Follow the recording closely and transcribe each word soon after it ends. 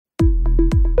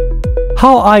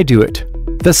How I Do It: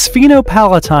 The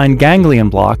Sphenopalatine Ganglion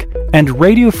Block and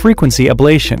Radiofrequency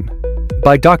Ablation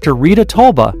by Dr. Rita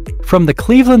Tolba from the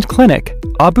Cleveland Clinic,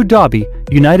 Abu Dhabi,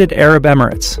 United Arab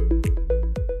Emirates.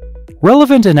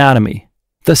 Relevant anatomy.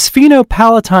 The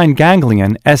sphenopalatine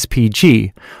ganglion,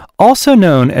 SPG, also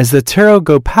known as the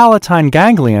pterygopalatine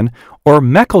ganglion or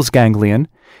Meckel's ganglion,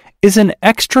 is an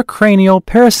extracranial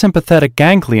parasympathetic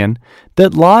ganglion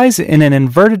that lies in an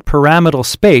inverted pyramidal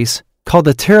space called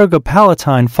the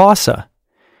pterygopalatine fossa.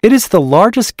 It is the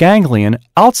largest ganglion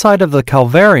outside of the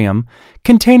calvarium,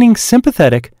 containing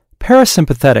sympathetic,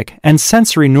 parasympathetic, and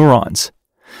sensory neurons.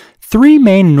 Three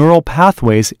main neural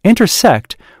pathways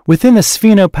intersect within the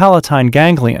sphenopalatine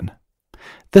ganglion.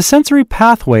 The sensory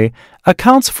pathway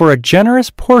accounts for a generous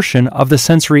portion of the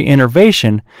sensory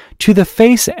innervation to the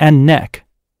face and neck.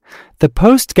 The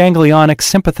postganglionic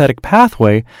sympathetic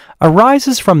pathway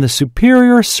arises from the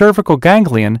superior cervical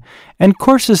ganglion and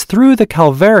courses through the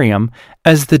calvarium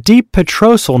as the deep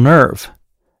petrosal nerve.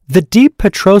 The deep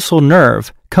petrosal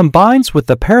nerve combines with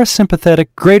the parasympathetic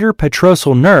greater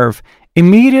petrosal nerve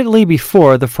immediately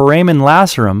before the foramen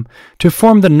lacerum to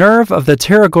form the nerve of the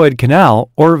pterygoid canal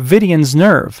or Vidian's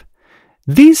nerve.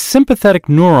 These sympathetic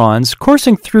neurons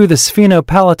coursing through the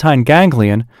sphenopalatine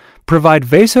ganglion provide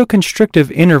vasoconstrictive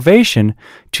innervation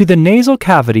to the nasal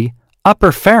cavity,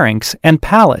 upper pharynx, and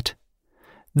palate.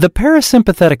 The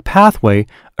parasympathetic pathway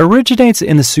originates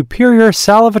in the superior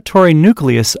salivatory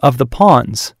nucleus of the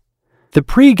pons. The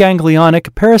preganglionic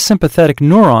parasympathetic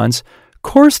neurons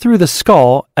course through the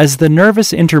skull as the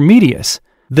nervus intermedius,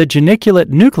 the geniculate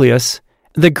nucleus,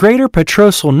 the greater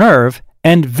petrosal nerve,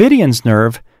 and Vidian's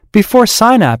nerve before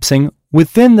synapsing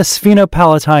within the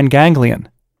sphenopalatine ganglion.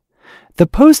 The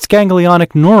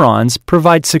postganglionic neurons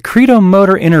provide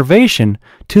secretomotor innervation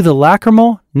to the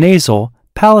lacrimal, nasal,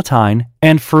 palatine,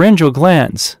 and pharyngeal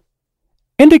glands.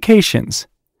 Indications.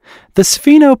 The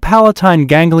sphenopalatine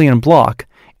ganglion block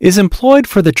is employed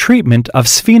for the treatment of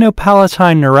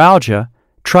sphenopalatine neuralgia,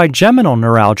 trigeminal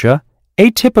neuralgia,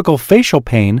 atypical facial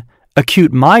pain,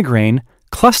 acute migraine,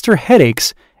 cluster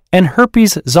headaches, and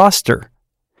herpes zoster.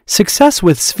 Success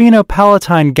with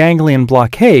sphenopalatine ganglion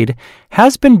blockade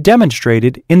has been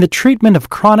demonstrated in the treatment of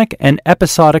chronic and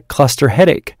episodic cluster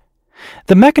headache.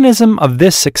 The mechanism of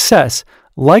this success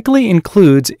likely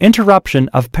includes interruption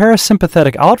of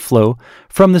parasympathetic outflow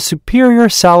from the superior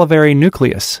salivary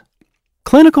nucleus.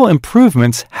 Clinical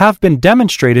improvements have been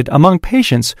demonstrated among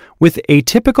patients with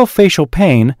atypical facial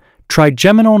pain,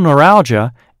 trigeminal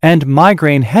neuralgia, and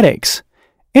migraine headaches.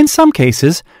 In some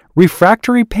cases,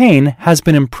 refractory pain has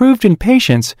been improved in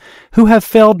patients who have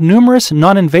failed numerous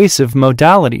non-invasive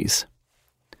modalities.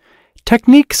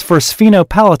 Techniques for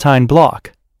sphenopalatine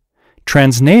block.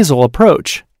 Transnasal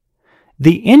approach.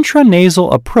 The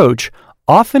intranasal approach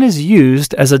often is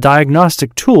used as a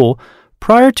diagnostic tool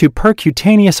prior to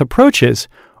percutaneous approaches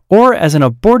or as an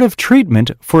abortive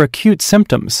treatment for acute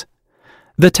symptoms.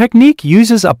 The technique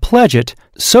uses a pledget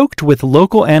soaked with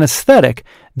local anesthetic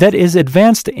that is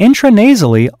advanced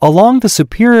intranasally along the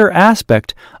superior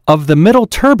aspect of the middle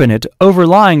turbinate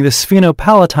overlying the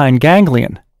sphenopalatine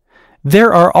ganglion.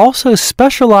 There are also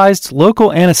specialized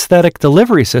local anesthetic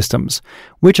delivery systems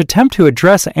which attempt to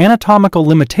address anatomical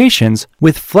limitations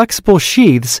with flexible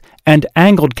sheaths and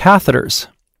angled catheters.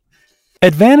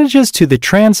 Advantages to the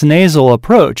transnasal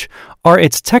approach are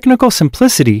its technical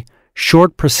simplicity,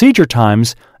 short procedure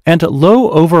times, and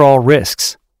low overall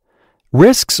risks.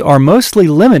 Risks are mostly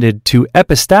limited to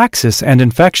epistaxis and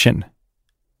infection.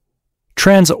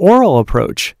 Transoral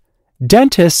approach.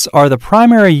 Dentists are the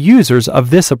primary users of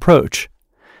this approach.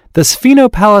 The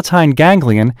sphenopalatine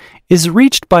ganglion is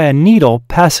reached by a needle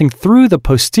passing through the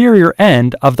posterior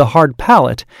end of the hard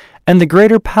palate and the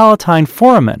greater palatine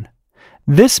foramen.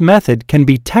 This method can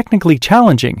be technically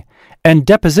challenging, and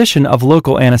deposition of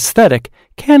local anesthetic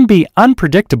can be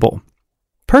unpredictable.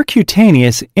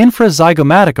 Percutaneous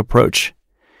infrazygomatic approach.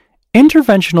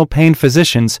 Interventional pain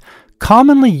physicians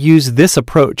commonly use this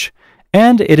approach,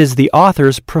 and it is the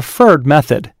author's preferred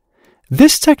method.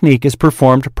 This technique is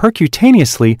performed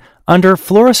percutaneously under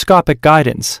fluoroscopic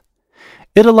guidance.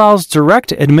 It allows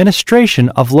direct administration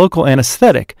of local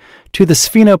anesthetic to the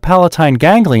sphenopalatine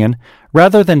ganglion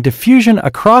rather than diffusion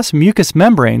across mucous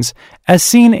membranes as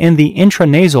seen in the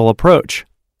intranasal approach.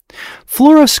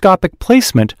 Fluoroscopic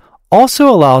placement also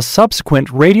allows subsequent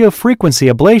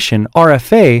radiofrequency ablation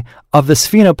 (RFA) of the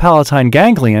sphenopalatine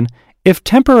ganglion if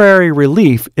temporary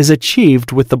relief is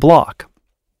achieved with the block.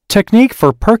 Technique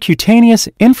for percutaneous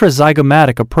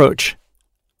infrazygomatic approach.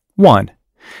 1.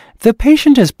 The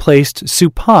patient is placed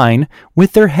supine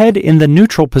with their head in the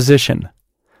neutral position.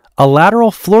 A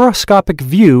lateral fluoroscopic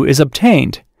view is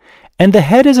obtained, and the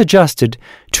head is adjusted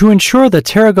to ensure the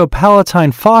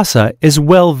pterygopalatine fossa is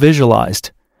well visualized.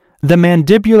 The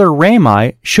mandibular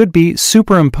rami should be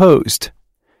superimposed.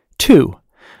 2.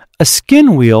 A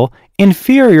skin wheel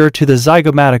inferior to the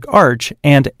zygomatic arch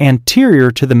and anterior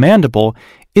to the mandible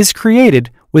is created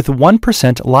with 1%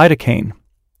 lidocaine.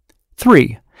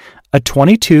 3. A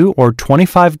 22 or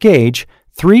 25 gauge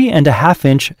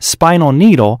 3.5-inch spinal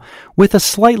needle with a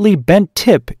slightly bent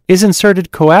tip is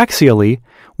inserted coaxially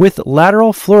with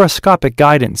lateral fluoroscopic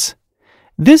guidance.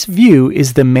 This view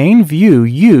is the main view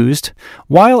used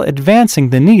while advancing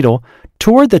the needle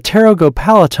toward the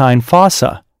pterygopalatine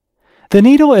fossa. The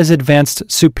needle is advanced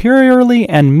superiorly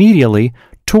and medially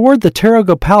toward the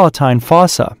pterygopalatine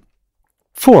fossa.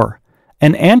 4.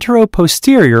 An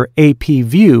antero-posterior AP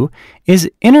view is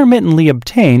intermittently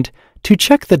obtained to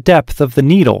check the depth of the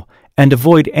needle and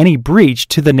avoid any breach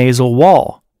to the nasal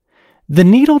wall. The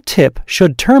needle tip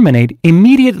should terminate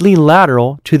immediately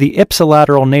lateral to the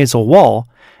ipsilateral nasal wall,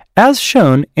 as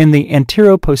shown in the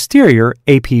antero-posterior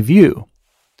AP view.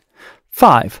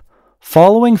 5.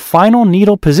 Following final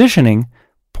needle positioning,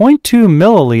 0.2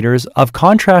 milliliters of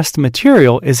contrast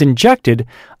material is injected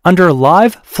under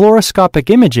live fluoroscopic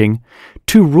imaging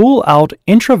to rule out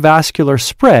intravascular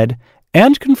spread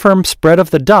and confirm spread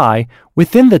of the dye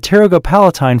within the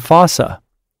pterygopalatine fossa.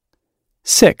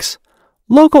 6.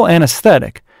 Local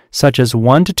anesthetic, such as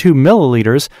 1 to 2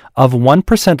 milliliters of 1%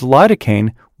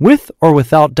 lidocaine with or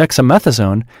without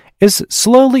dexamethasone, is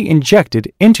slowly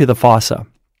injected into the fossa.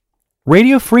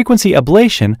 Radiofrequency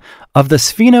ablation of the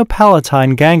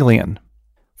sphenopalatine ganglion.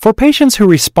 For patients who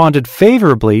responded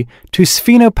favorably to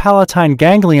sphenopalatine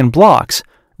ganglion blocks,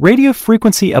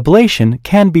 radiofrequency ablation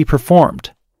can be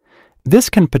performed. This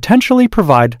can potentially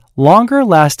provide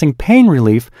longer-lasting pain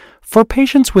relief for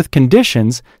patients with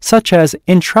conditions such as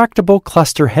intractable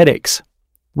cluster headaches.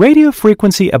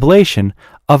 Radiofrequency ablation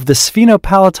of the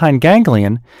sphenopalatine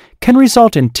ganglion can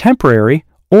result in temporary,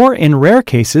 or in rare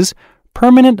cases,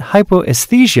 permanent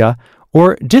hypoesthesia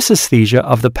or dysesthesia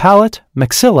of the palate,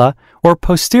 maxilla, or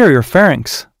posterior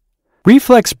pharynx.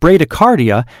 Reflex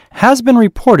bradycardia has been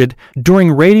reported during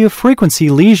radiofrequency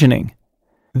lesioning.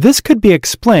 This could be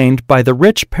explained by the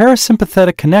rich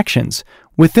parasympathetic connections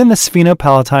within the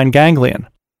sphenopalatine ganglion.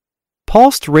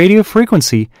 Pulsed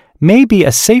radiofrequency may be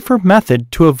a safer method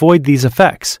to avoid these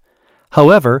effects.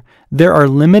 However, there are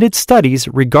limited studies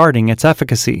regarding its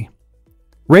efficacy.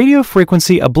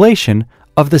 Radiofrequency ablation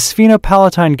of the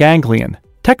sphenopalatine ganglion.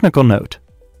 Technical note: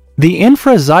 the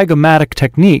infrazygomatic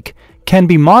technique can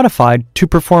be modified to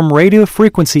perform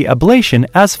radiofrequency ablation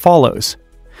as follows.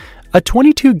 A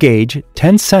 22-gauge,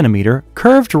 10-centimeter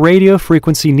curved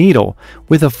radiofrequency needle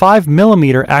with a 5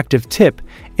 mm active tip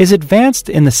is advanced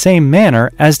in the same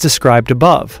manner as described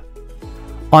above.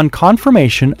 On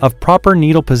confirmation of proper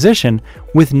needle position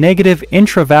with negative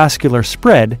intravascular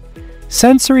spread,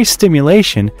 sensory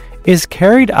stimulation is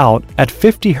carried out at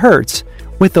 50 Hz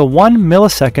with a 1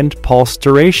 millisecond pulse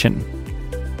duration.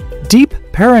 Deep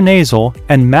paranasal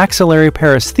and maxillary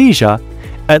paresthesia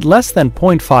at less than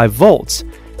 0.5 volts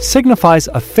signifies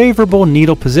a favorable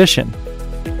needle position.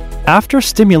 After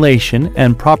stimulation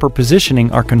and proper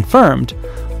positioning are confirmed,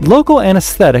 local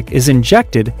anesthetic is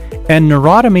injected and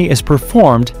neurotomy is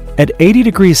performed at 80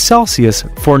 degrees Celsius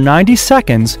for 90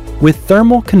 seconds with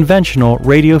thermal conventional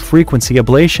radiofrequency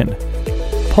ablation.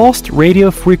 Pulsed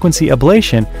radiofrequency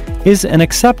ablation is an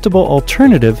acceptable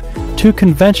alternative to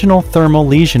conventional thermal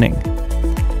lesioning.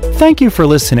 Thank you for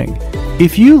listening.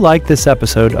 If you like this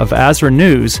episode of ASRA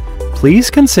News,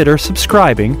 please consider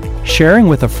subscribing, sharing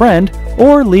with a friend,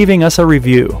 or leaving us a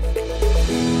review.